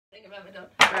thing I've ever done.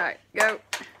 Right, go.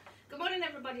 Good morning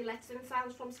everybody, letters and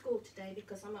sounds from school today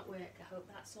because I'm at work. I hope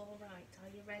that's all right. Are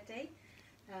you ready?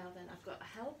 Now then, I've got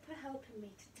a helper helping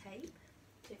me to tape.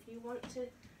 So if you want to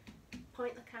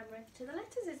point the camera to the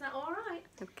letters, is that all right?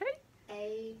 Okay.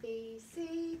 A, B,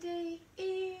 C, D,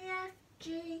 E, F,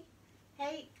 G,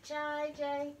 H, I,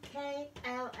 J, K,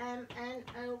 L, M, N,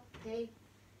 O, P,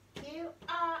 Q,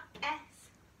 R,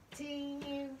 S, T,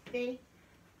 U, V,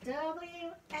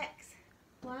 W, X,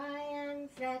 Y, and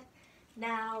Z.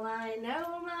 Now I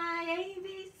know my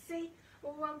ABC.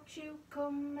 Won't you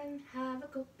come and have a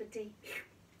cup of tea?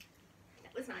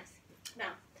 That was nice.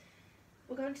 Now,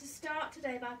 we're going to start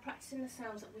today by practicing the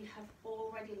sounds that we have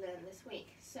already learned this week.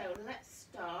 So let's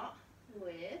start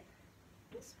with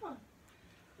this one.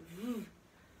 And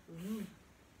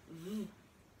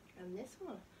this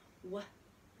one. W,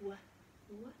 w,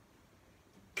 w.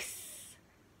 X,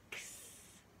 x.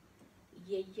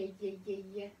 Yeah, yeah, yeah, yeah,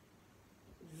 yeah.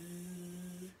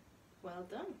 Well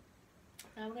done.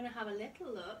 Now we're going to have a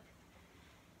little look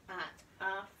at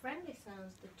our friendly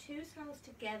sounds, the two sounds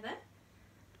together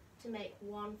to make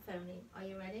one phoneme. Are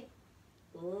you ready?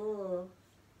 Oh.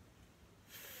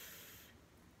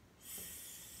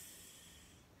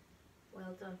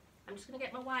 Well done. I'm just going to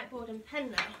get my whiteboard and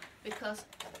pen now because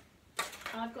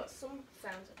I've got some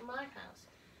sounds at my house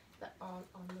that aren't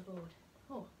on the board.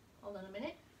 Oh, hold on a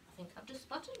minute. I think I've just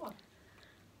spotted one.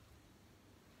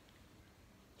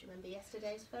 Do you remember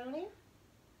yesterday's phoneme?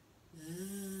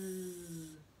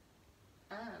 Zzz.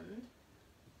 And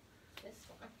this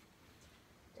one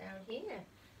down here.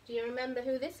 Do you remember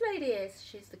who this lady is?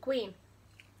 She's the queen.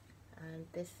 And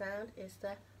this sound is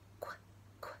the qu,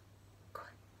 qu, qu.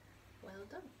 Well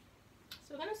done.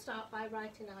 So we're going to start by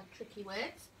writing our tricky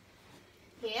words.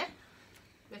 Here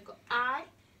we've got I,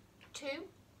 to,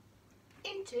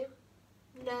 into,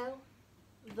 no,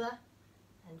 the,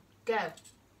 and go.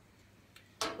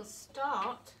 We'll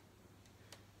start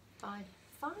by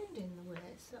finding the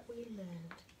words that we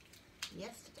learned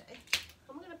yesterday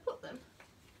and we're going to put them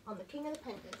on the King of the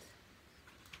Penguins.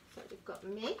 So we've got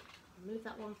me, I'll move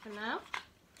that one for now,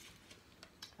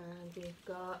 and we've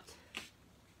got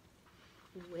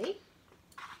we,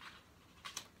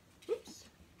 oops,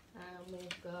 and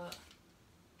we've got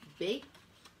be,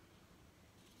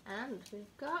 and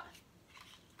we've got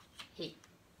he.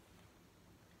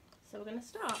 So we're going to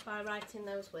start by writing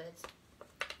those words.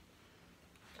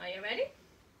 Are you ready?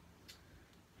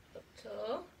 Up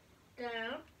tall,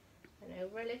 down, and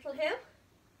over a little hill.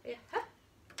 Yeah.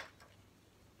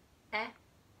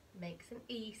 Makes an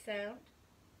E sound.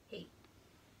 He.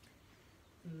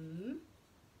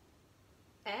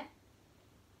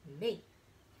 Me.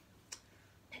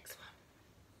 Next one.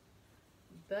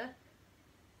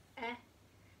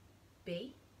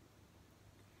 B,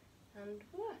 and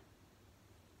W.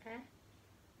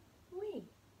 We.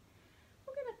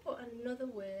 We're going to put another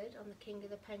word on the King of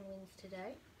the Penguins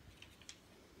today.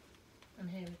 And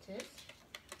here it is.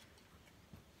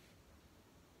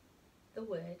 The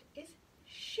word is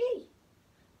she.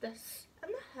 The S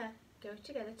and the H go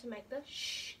together to make the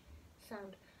sh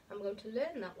sound. I'm going to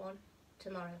learn that one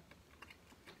tomorrow.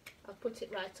 I'll put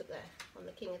it right up there on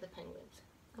the King of the Penguins.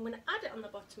 I'm going to add it on the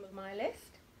bottom of my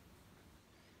list.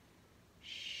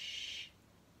 Sh.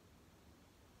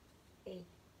 E.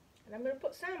 And I'm going to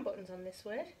put sound buttons on this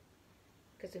word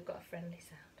because we've got a friendly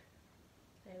sound.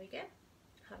 There we go.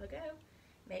 Have a go.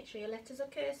 Make sure your letters are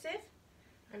cursive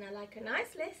and I like a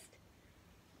nice list.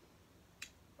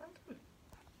 Well done.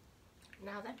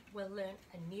 Now then, we'll learn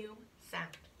a new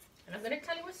sound. And I'm going to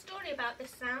tell you a story about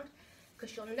this sound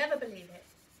because you'll never believe it.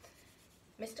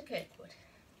 Mr. Kirkwood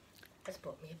has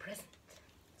brought me a present.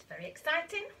 It's very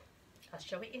exciting. I'll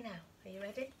show it you now. Are you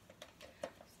ready?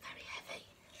 It's very heavy.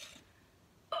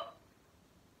 Oh,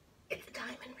 it's a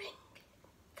diamond ring.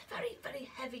 It's a very, very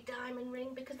heavy diamond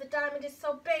ring because the diamond is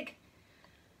so big.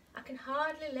 I can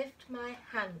hardly lift my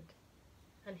hand.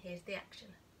 And here's the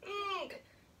action.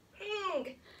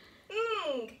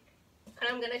 And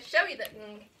I'm going to show you that.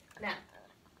 Now,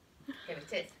 here it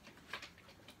is.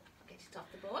 Get it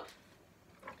off the board.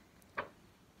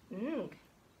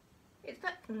 It's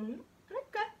that and a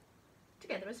g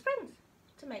together as friends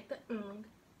to make the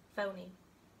phoneme.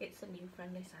 It's a new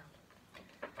friendly sound.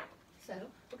 So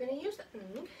we're going to use the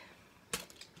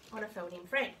on a phoneme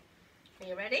frame. Are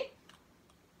you ready?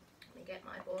 Let me get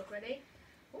my board ready.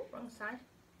 Oh, wrong side.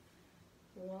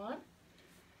 1,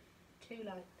 2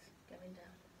 lines going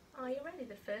down. Are you ready?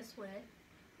 The first word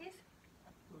is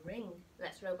ring.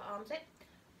 Let's robot arms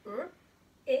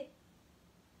it.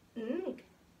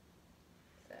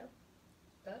 So,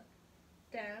 up,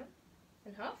 down,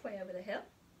 and halfway over the hill.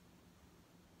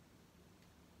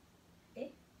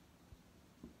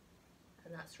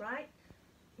 That's right.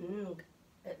 Ng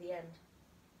at the end.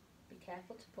 Be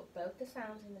careful to put both the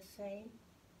sounds in the same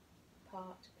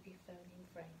part of your phoneme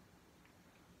frame.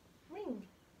 Ring.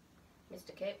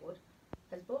 Mr. Capewood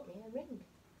has bought me a ring.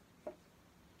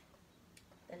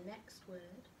 The next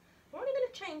word, we're only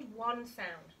going to change one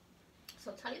sound. So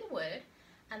I'll tell you the word,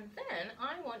 and then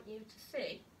I want you to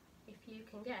see if you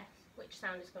can guess which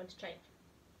sound is going to change.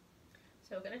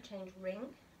 So we're going to change ring,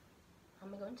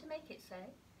 and we're going to make it say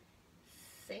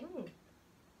sing.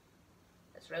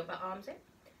 Let's robot arms in.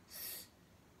 S,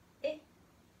 I,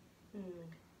 ng.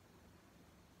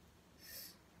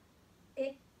 S,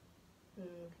 I, ng.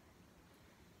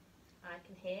 I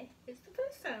can hear it's the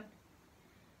first sound.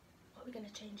 What are we going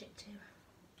to change it to?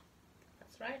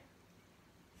 That's right.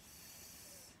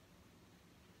 S,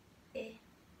 I,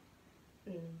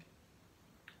 ng.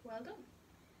 Well done.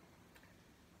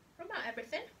 What about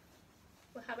everything?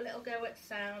 We'll have a little go at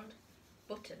sound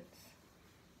buttons.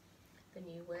 The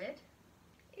new word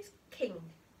is king.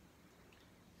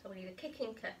 So we need a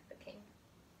kicking cut for king.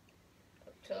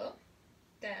 Up top,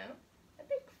 down, a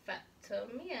big fat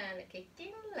tummy and a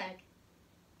kicking leg.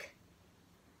 K,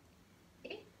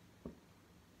 I,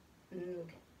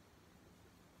 ng.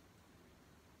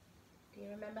 Do you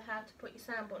remember how to put your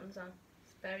sound buttons on?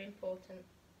 It's very important.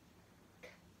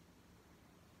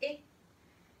 K,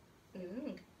 I,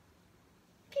 ng.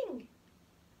 King.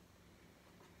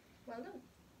 Well done.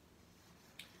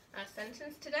 Our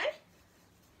sentence today.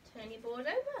 Turn your board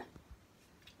over.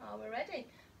 Oh, we're ready.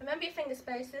 Remember your finger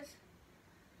spaces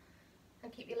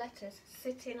and keep your letters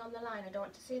sitting on the line. I don't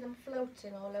want to see them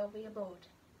floating all over your board.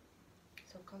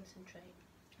 So concentrate.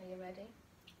 Are you ready?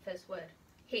 First word.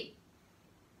 He.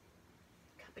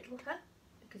 Capital H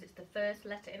because it's the first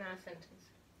letter in our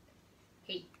sentence.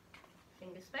 He.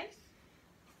 Finger space.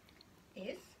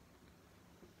 Is.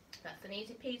 That's an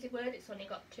easy peasy word, it's only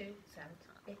got two sounds.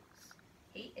 It's,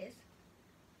 he is.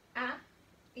 A,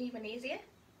 even easier,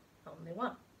 only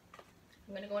one.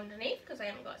 I'm going to go underneath because I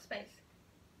haven't got a space.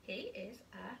 He is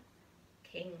a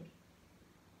king.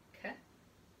 K,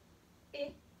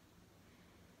 I,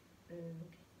 ng.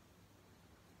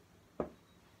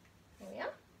 There we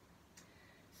are.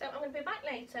 So I'm going to be back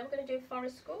later, we're going to do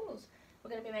forest schools. We're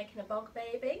going to be making a bog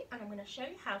baby and I'm going to show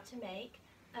you how to make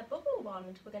a bubble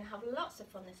wand. We're going to have lots of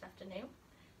fun this afternoon.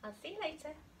 I'll see you later.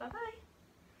 Bye bye.